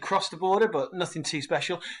he did cross the border, but nothing too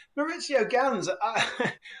special. Maurizio Gans,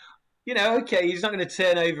 okay, he's not going to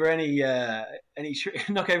turn over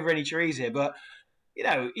knock over any trees here, but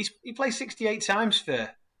he played 68 times for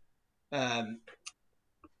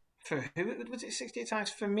who was it? 68 times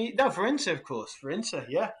for me? No, for Inter, of course, for Inter,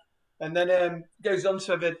 yeah. And then goes on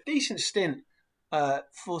to have a decent stint,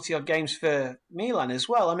 40 odd games for Milan as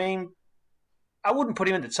well. I mean, I wouldn't put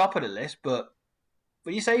him at the top of the list, but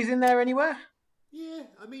you say he's in there anywhere? Yeah,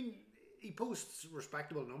 I mean, he posts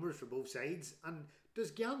respectable numbers for both sides. And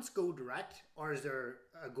does Gans go direct, or is there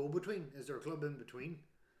a go-between? Is there a club in between?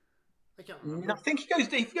 I can't remember. No, I think he goes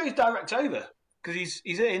direct over because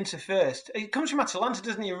he's at Inter first. He comes from Atalanta,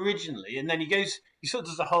 doesn't he, originally? And then he sort of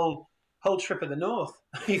does the whole trip of the north.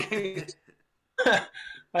 Because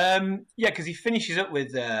he finishes up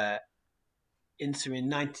with Inter in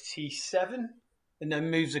 '97. And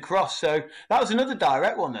then moves across. So that was another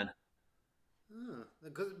direct one then.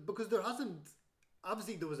 Because there hasn't...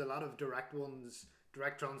 Obviously, there was a lot of direct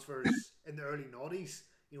transfers in the early noughties.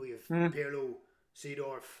 You have Pirlo,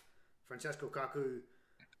 Seedorf, Francesco Kaku,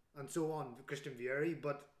 and so on, Christian Vieri.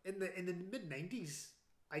 But in the mid-90s,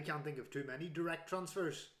 I can't think of too many direct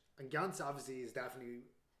transfers. And Gans obviously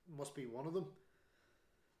must be one of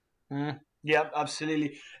them. Yeah,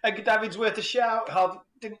 absolutely. Edgar David's worth a shout.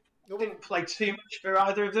 Didn't play too much for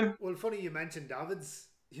either of them. Well, funny you mentioned Davids.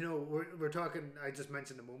 We're talking, I just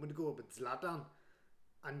mentioned a moment ago about Zlatan,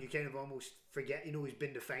 and you kind of almost forget, he's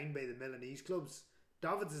been defined by the Milanese clubs.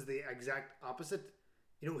 Davids is the exact opposite.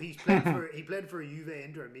 He's played for Juve,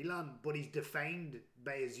 Inter, and Milan, but he's defined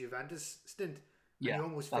by his Juventus stint. And you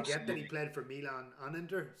almost forget that he played for Milan and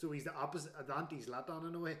Inter, so he's the opposite, the anti-Zlatan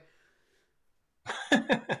in a way.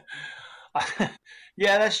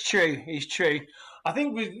 Yeah, that's true. He's true. I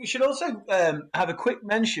think we should also have a quick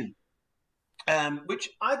mention, which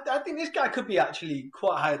I think this guy could be actually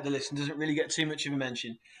quite high up the list and doesn't really get too much of a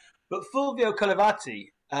mention. But Fulvio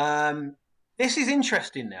Colavati, this is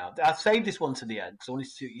interesting now. I've saved this one to the end because I wanted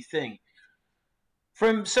to see what you think.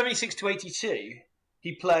 From 76 to 82,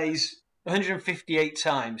 he plays 158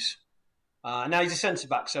 times. Now he's a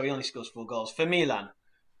centre-back, so he only scores 4 goals for Milan.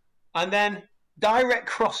 And then direct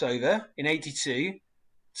crossover in 82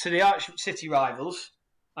 to the Arch City rivals,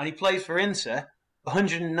 and he plays for Inter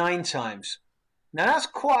 109 times. Now that's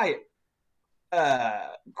quite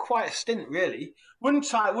a stint, really. Won a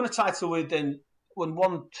title with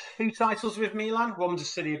won 2 titles with Milan. One was a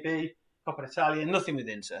Serie B, Coppa Italia, nothing with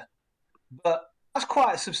Inter. But that's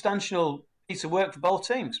quite a substantial piece of work for both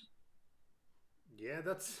teams. Yeah,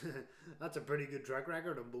 that's a pretty good track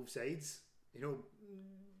record on both sides.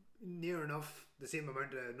 Near enough the same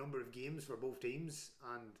number of games for both teams.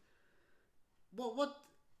 And what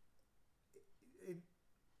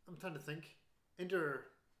I'm trying to think. Inter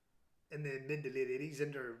in the mid to late 80s,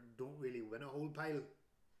 Inter don't really win a whole pile.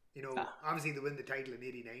 Obviously they win the title in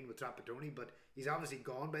 89 with Trapattoni, but he's obviously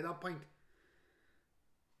gone by that point.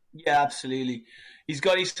 Yeah, absolutely. He's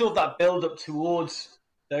still have that build up towards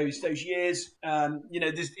those years.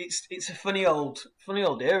 It's a funny old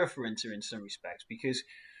era for Inter in some respects because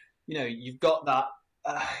you've got that.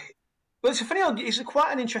 Well, it's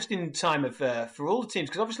quite an interesting time for all the teams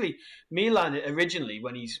because obviously Milan originally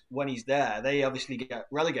when he's there they obviously get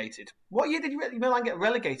relegated. What year did Milan get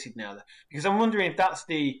relegated now? Because I'm wondering if that's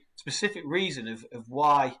the specific reason of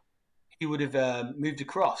why he would have moved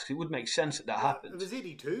across. It would make sense that happened. It was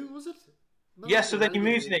 82, was it? Yeah, so then he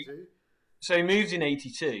moves in 82. So he moves in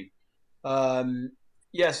 82.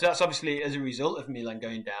 Yeah, so that's obviously as a result of Milan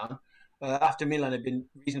going down. After Milan had been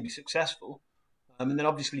reasonably successful. And then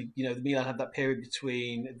obviously, the Milan had that period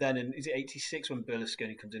between then and is it 86 when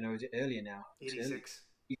Berlusconi comes in, or is it earlier now? 86.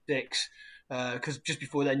 86. Because just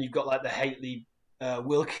before then you've got like the Haitley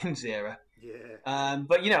Wilkins era. Yeah.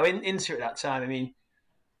 But Inter at that time, I mean,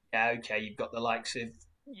 yeah, okay, you've got the likes of,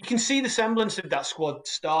 you can see the semblance of that squad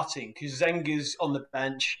starting because Zenga's on the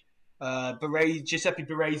bench, Giuseppe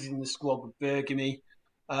Baresi's in the squad with Bergami,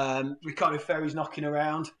 Riccardo Ferri's knocking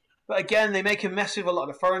around. But again, they make a mess of a lot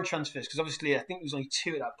of foreign transfers because obviously I think there was only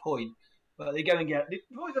 2 at that point. But they go and they've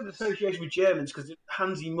always had an association with Germans because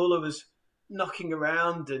Hansi Muller was knocking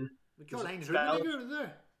around and. Heinz Rummenigge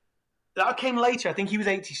there. That came later. I think he was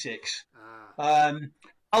 86.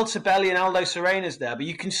 Altobelli and Aldo Serena's there, but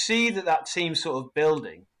you can see that team's sort of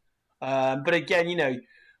building. But again,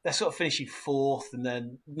 they're sort of finishing 4th and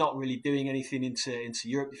then not really doing anything into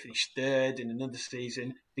Europe. They finished 3rd in another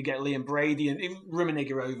season. They get Liam Brady and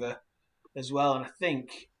Rummenigge over as well. And I can't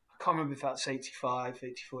remember if that's 85,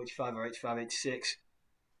 84, 85 or 85, 86.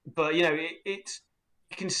 But, it's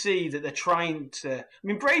you can see that they're trying to. I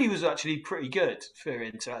mean, Brady was actually pretty good for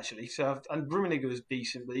Inter, actually. So, and Rummenigge was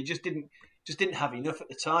decent, but he just didn't have enough at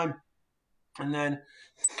the time. And then,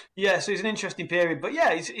 so it's an interesting period. But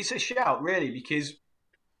yeah, it's a shout really because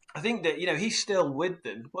I think that he's still with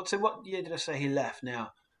them. What year did I say he left?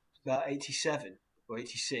 Now about 87 or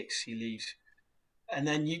 86, he leaves. And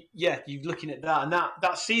then you're looking at that, and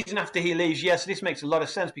that season after he leaves. Yes, this makes a lot of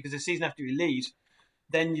sense because the season after he leaves.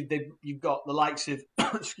 Then you've got the likes of,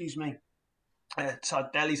 excuse me,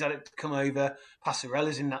 Tardelli's had it to come over,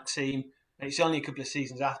 Passarella's in that team, and it's only a couple of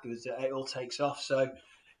seasons afterwards that it all takes off. So,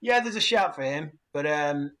 yeah, there's a shout for him, but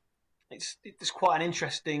it's quite an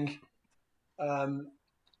interesting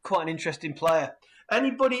player.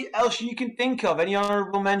 Anybody else you can think of? Any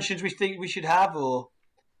honourable mentions we think we should have? Or,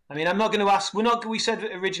 I mean, I'm not going to ask. We said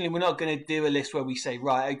originally we're not going to do a list where we say,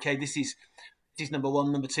 right, okay, this is number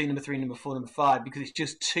 1, number 2, number 3, number 4, number 5 because it's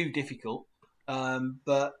just too difficult.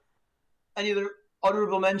 But any other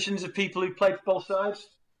honourable mentions of people who played for both sides?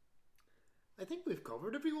 I think we've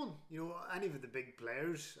covered everyone. Any of the big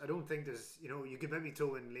players. I don't think there's. You could maybe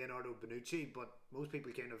throw in Leonardo Bonucci, but most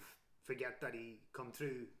people kind of forget that he come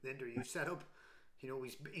through the Inter youth setup.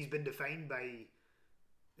 He's been defined by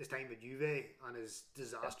his time at Juve and his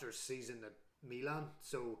disastrous season at Milan.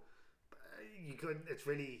 So it's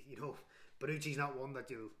really Bonucci's not one that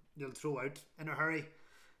you'll throw out in a hurry.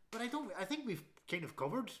 But I think we've kind of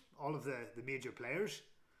covered all of the major players.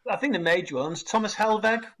 I think the major ones. Thomas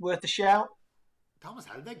Helveg, worth a shout. Thomas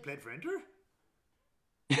Helveg played for Inter?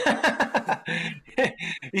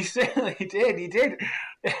 He certainly did. He did.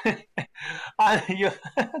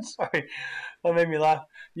 Sorry, that made me laugh.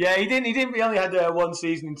 Yeah, he didn't. He only had one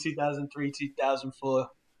season in 2003, 2004.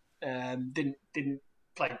 Didn't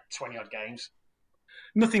play 20 odd games.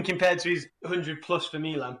 Nothing compared to his 100 plus for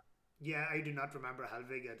Milan. Yeah, I do not remember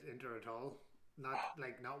Helvig at Inter at all. Not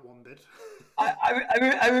one bit.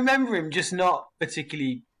 I remember him just not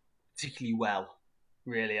particularly well.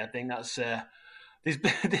 Really, I think that's.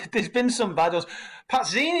 There's been some bad ones.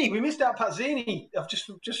 Pazzini, we missed out Pazzini. I've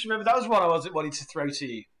just remembered that was one I wanted to throw to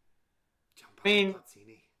you.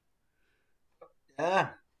 Pazzini. Yeah.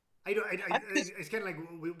 It's kind of like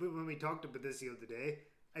when we talked about this the other day.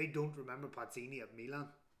 I don't remember Pazzini at Milan.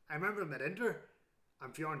 I remember him at Inter,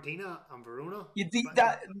 and Fiorentina, and Verona.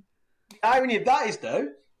 The irony of that is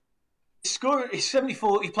though, he's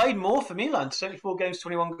 74. He played more for Milan, 74 games,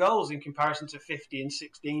 21 goals in comparison to 50 and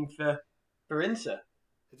 16 for Inter.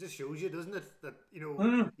 It just shows you, doesn't it, that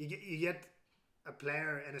you get a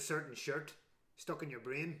player in a certain shirt stuck in your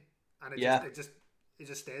brain, and it just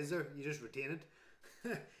stays there. You just retain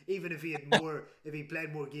it, even if he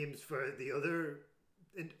played more games for the other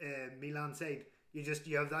Milan side. You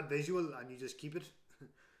have that visual and you just keep it.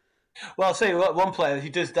 Well, I'll tell you what, one player who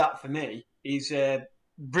does that for me is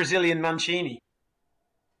Brazilian Mancini,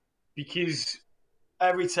 because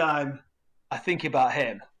every time I think about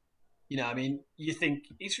him, you think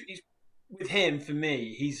he's with him. For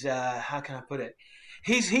me, he's how can I put it?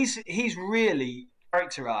 He's really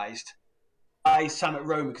characterised by his time at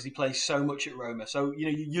Roma because he plays so much at Roma. So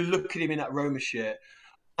you look at him in that Roma shirt,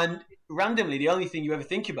 and randomly the only thing you ever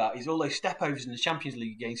think about is all those stepovers in the Champions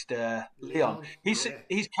League against Lyon. He's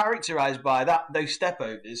characterised by those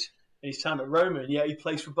stepovers in his time at Roma, and yet he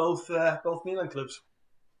plays for both Milan clubs.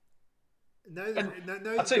 Now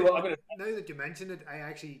that you mention it, I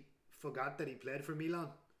actually forgot that he played for Milan.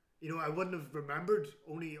 I wouldn't have remembered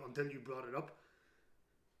only until you brought it up.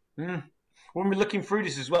 Mm. When we're looking through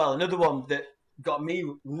this as well, another one that got me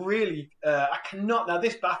really, I cannot, now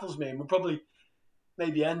this baffles me, and we'll probably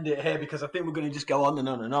maybe end it here because I think we're going to just go on and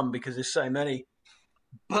on and on because there's so many.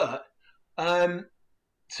 But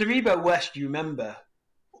Taribo West, you remember?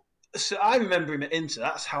 So I remember him at Inter.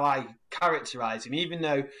 That's how I characterise him, even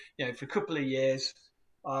though, for a couple of years,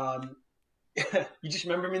 you just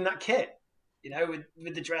remember him in that kit,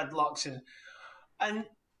 with the dreadlocks. And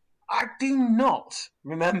I do not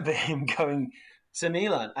remember him going to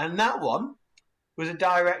Milan. And that one was a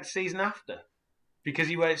direct season after. Because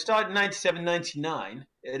he started in 97-99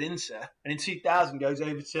 at Inter, and in 2000 goes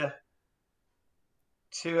over to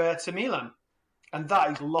Milan. And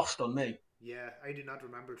that is lost on me. Yeah, I do not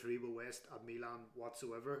remember Taribo West at Milan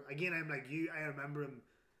whatsoever. Again, I'm like you. I remember him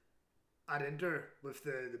at Inter with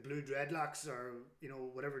the blue dreadlocks or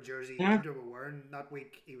whatever jersey Inter were wearing that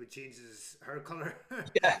week. He would change his hair color.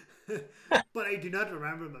 Yeah. But I do not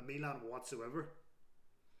remember him at Milan whatsoever.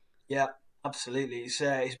 Yeah, absolutely.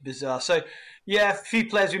 It's bizarre. So, yeah, a few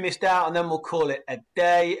players we missed out, and then we'll call it a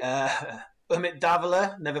day. Umit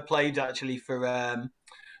Davala never played actually for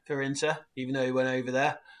Inter, even though he went over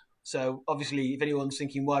there. So, obviously, if anyone's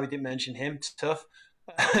thinking why we didn't mention him, it's tough.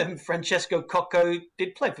 Francesco Cocco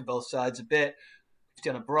did play for both sides a bit.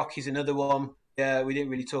 Cristiano Barocchi's another one. Yeah, we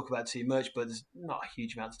didn't really talk about too much, but there's not a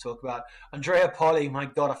huge amount to talk about. Andrea Poli, my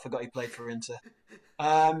God, I forgot he played for Inter.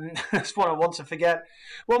 That's one I want to forget.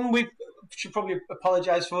 One we should probably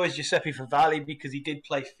apologise for is Giuseppe Favalli, because he did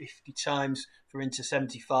play 50 times for Inter,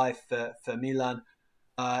 75 for Milan.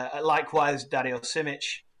 Likewise, Dario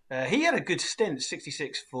Simic. He had a good stint,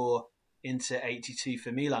 66 for Inter, 82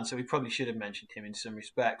 for Milan, so we probably should have mentioned him in some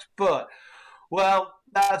respects. But, well,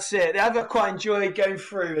 that's it. I've quite enjoyed going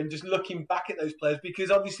through and just looking back at those players,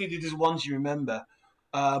 because obviously they're just ones you remember.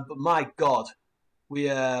 But my God, we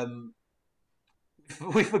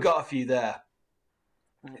forgot a few there.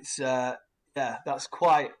 It's that's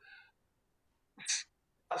quite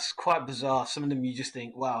bizarre. Some of them you just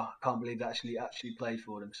think, wow, I can't believe they actually played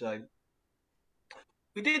for them. So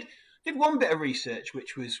we did one bit of research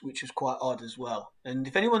which was quite odd as well. And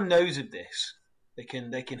if anyone knows of this, they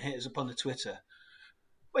can hit us up on the Twitter.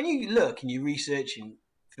 When you look and you're researching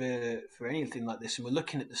for anything like this, and we're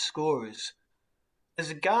looking at the scorers, there's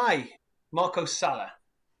a guy, Marco Sala.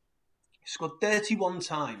 He scored 31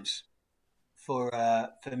 times for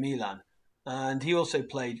Milan, and he also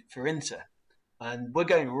played for Inter. And we're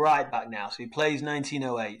going right back now. So he plays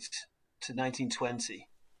 1908 to 1920,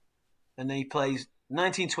 and then he plays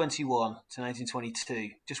 1921 to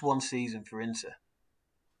 1922, just one season for Inter.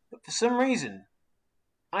 But for some reason,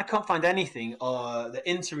 I can't find anything that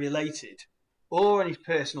Inter-related, or on his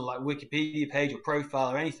personal Wikipedia page or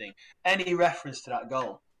profile or anything, any reference to that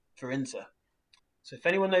goal for Inter. So if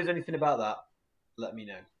anyone knows anything about that, let me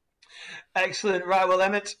know. Excellent. Right, well,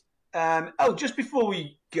 Emmett. Just before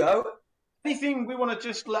we go, anything we want to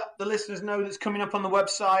just let the listeners know that's coming up on the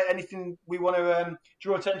website? Anything we want to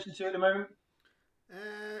draw attention to at the moment?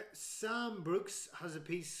 Sam Brooks has a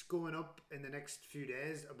piece going up in the next few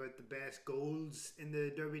days about the best goals in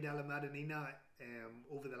the Derby della Madonnina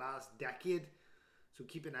over the last decade. So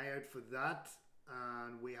keep an eye out for that.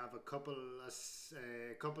 And we have a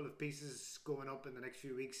couple of pieces going up in the next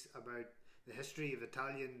few weeks about the history of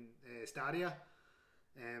Italian stadia.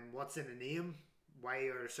 What's in a name? Why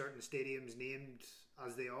are certain stadiums named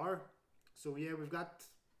as they are? So yeah, we've got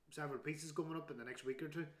several pieces coming up in the next week or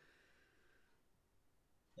two.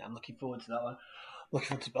 Yeah, I'm looking forward to that one. Looking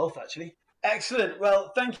forward to both, actually. Excellent.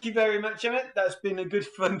 Well, thank you very much, Emmett. That's been a good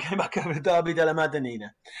fun going back over the Derby della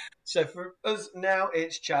Madonnina. So for us now,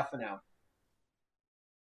 it's ciao for now.